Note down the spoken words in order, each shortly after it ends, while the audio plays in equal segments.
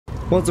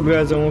What's up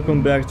guys, and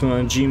welcome back to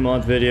my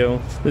Gmod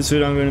video. This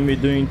video I'm going to be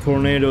doing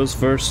tornadoes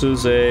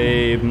versus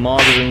a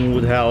modeling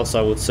wood house,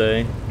 I would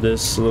say.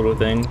 This little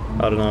thing.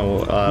 I don't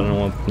know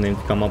what name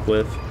to come up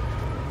with.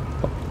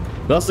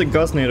 That's the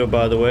Gdisasters,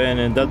 by the way,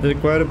 and that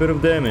did quite a bit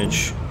of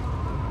damage.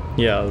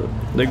 Yeah,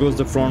 there goes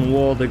the front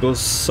wall, there goes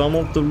some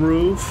of the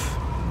roof.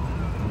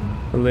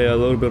 Yeah, a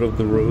little bit of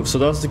the roof. So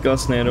that's the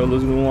Gdisasters.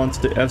 Let's move on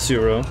to the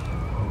F-Zero.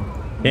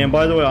 And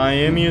by the way, I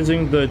am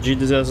using the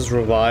Gdisasters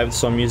Revived,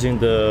 so I'm using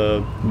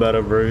the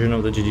better version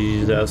of the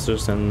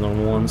Gdisasters than the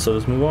normal one, so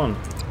let's move on.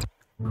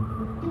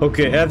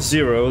 Okay,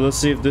 F-Zero, let's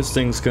see if this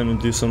thing's gonna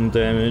do some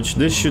damage.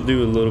 This should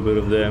do a little bit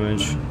of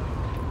damage.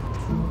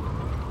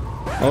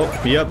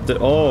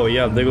 Oh,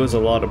 yep, there goes a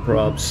lot of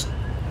props.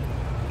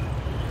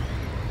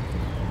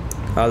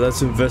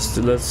 Let's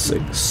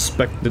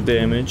expect the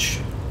damage.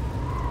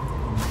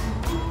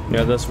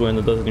 Yeah, that's when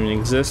it doesn't even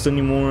exist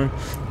anymore.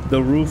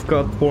 The roof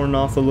got torn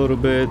off a little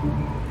bit.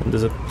 And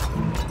there's a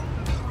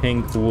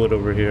pink wood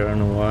over here, I don't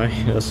know why.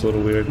 That's a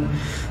little weird.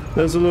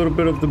 There's a little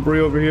bit of debris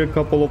over here. A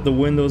couple of the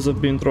windows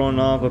have been thrown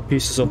off,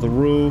 pieces of the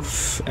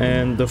roof,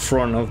 and the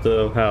front of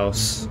the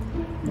house.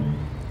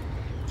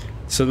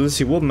 So let's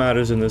see what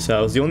matters in this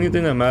house. The only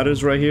thing that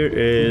matters right here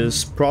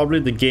is probably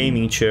the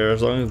gaming chair,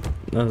 as long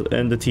as,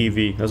 and the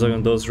TV. As long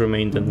as those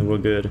remain, then we're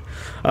good.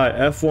 Alright,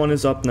 F1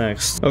 is up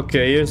next.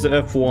 Okay, here's the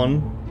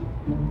F1.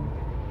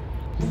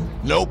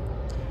 Nope.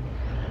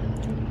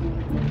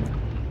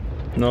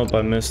 Nope,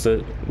 I missed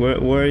it. Where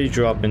are you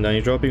dropping down?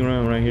 You dropping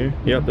around right here?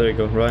 Yep, there you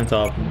go, right on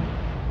top.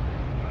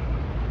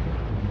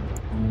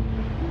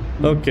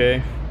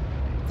 Okay.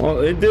 Well,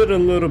 it did a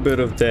little bit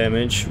of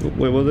damage.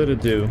 Wait, what did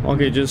it do?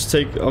 Okay, just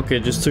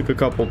took a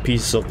couple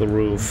pieces of the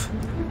roof.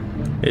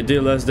 It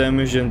did less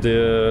damage than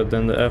the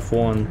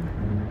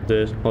F1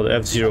 did. Oh, the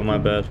F-Zero, my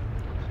bad.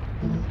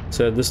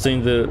 So this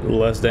thing did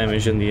less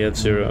damage than the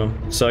F-Zero.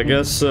 So I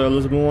guess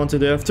let's move on to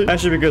the F2.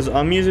 Actually, because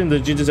I'm using the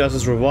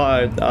Gdisasters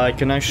Revived, I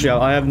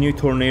have new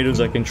tornadoes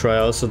I can try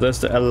out. So that's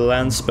the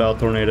land spout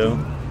tornado.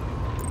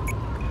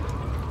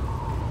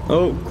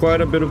 Oh, quite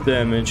a bit of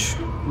damage.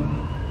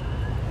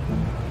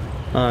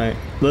 Alright,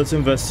 let's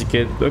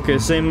investigate. Okay,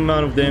 same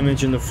amount of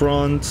damage in the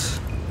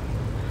front.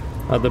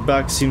 The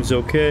back seems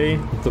okay.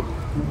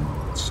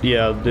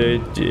 Yeah,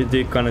 it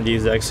did kind of the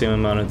exact same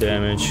amount of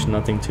damage.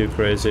 Nothing too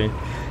crazy.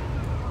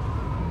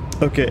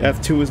 Okay,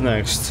 F2 is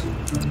next.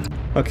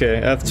 Okay,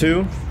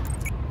 F2.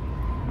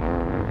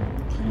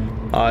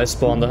 I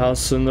spawned the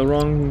house in the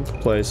wrong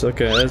place.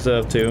 Okay, there's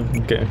the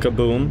F2. Okay,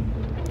 kaboom.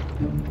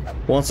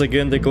 Once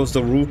again, there goes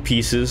the roof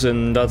pieces,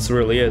 and that's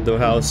really it. The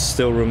house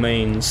still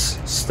remains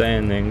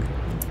standing.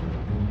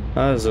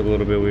 That is a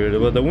little bit weird,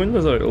 but the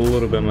windows are a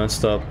little bit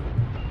messed up.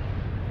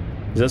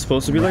 Is that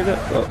supposed to be like that?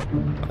 Oh,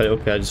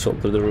 okay, I just fell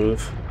through the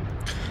roof.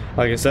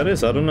 I guess that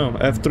is, I don't know.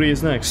 F3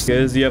 is next.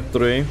 Here's the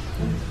F3.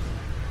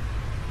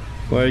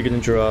 Where are you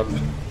gonna drop?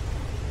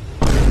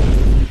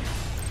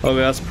 Okay,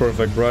 that's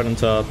perfect, right on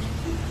top.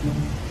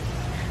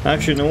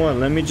 Actually, you know what?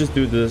 Let me just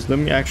do this. Let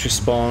me actually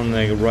spawn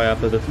like right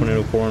after the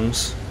tornado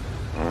forms.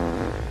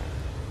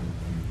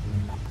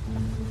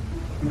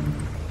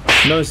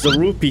 No, it's the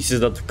roof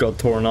pieces that got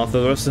torn off.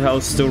 The rest of the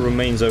house still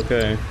remains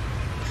okay.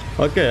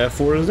 Okay,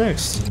 F4 is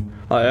next.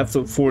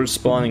 F4 is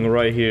spawning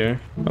right here.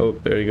 Oh,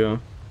 there you go.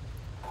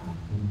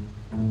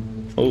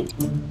 Oh.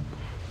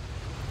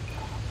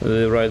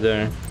 Right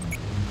there.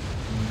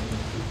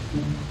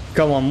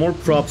 Come on, more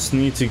props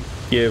need to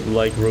get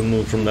like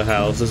removed from the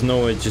house. There's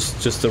no way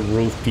just the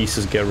roof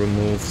pieces get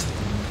removed.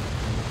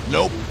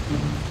 Nope.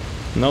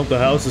 Nope, the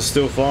house is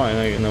still fine,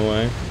 in a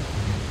way.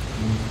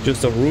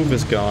 Just the roof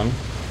is gone.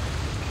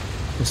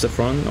 Is the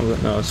front? Oh,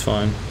 no, it's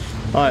fine.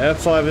 Alright,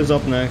 F5 is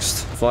up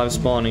next. 5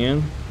 spawning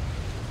in.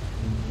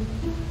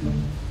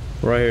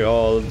 Right here.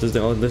 Oh,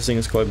 this thing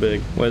is quite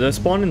big. Wait, did I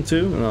spawn in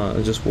 2?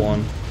 No, just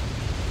 1.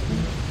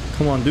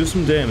 Come on, do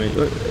some damage.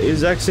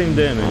 Exact same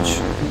damage.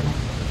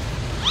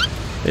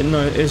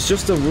 No, it's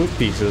just the roof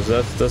pieces.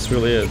 That's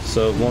really it.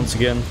 So once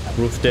again,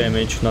 roof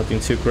damage, nothing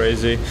too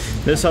crazy.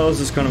 This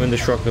house is kind of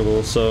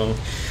indestructible. So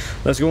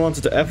let's go on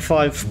to the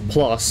F5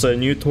 Plus, a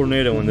new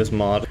tornado in this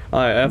mod.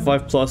 Alright,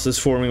 F5 Plus is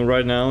forming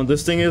right now.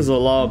 This thing is a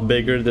lot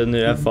bigger than the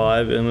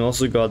F5, and we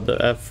also got the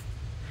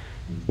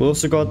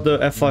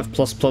F5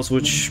 Plus Plus,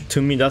 which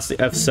to me that's the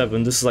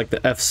F7. This is like the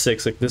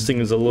F6. Like this thing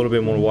is a little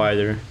bit more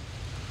wider.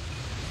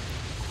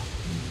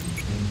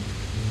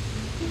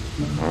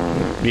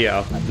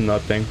 Yeah,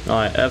 nothing.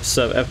 Alright,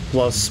 F7, F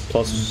plus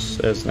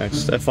is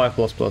next. F5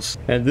 plus.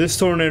 And this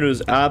tornado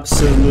is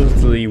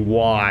absolutely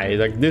wide.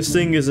 Like this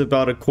thing is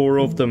about a quarter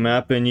of the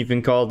map, and you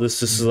can call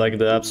this is like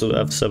the absolute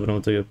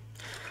F7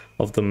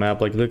 of the map.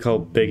 Like look how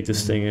big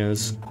this thing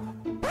is.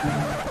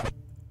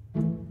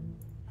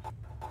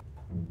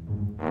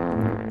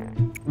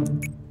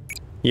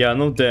 Yeah,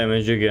 no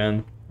damage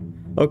again.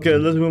 Okay,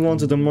 let's move on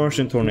to the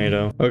Martian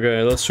tornado.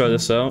 Okay, let's try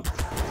this out.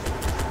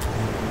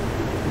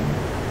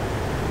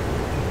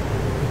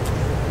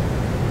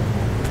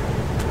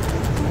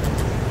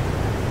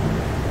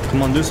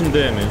 Come on, do some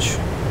damage.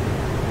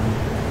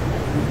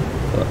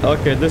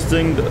 Okay, this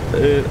thing...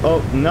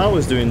 oh, now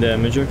it's doing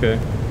damage, okay.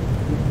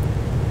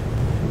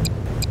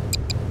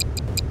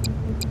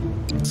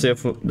 So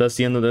yeah, that's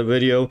the end of the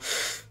video.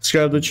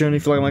 Subscribe to the channel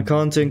if you like my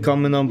content,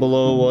 comment down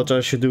below what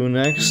I should do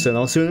next, and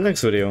I'll see you in the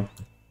next video.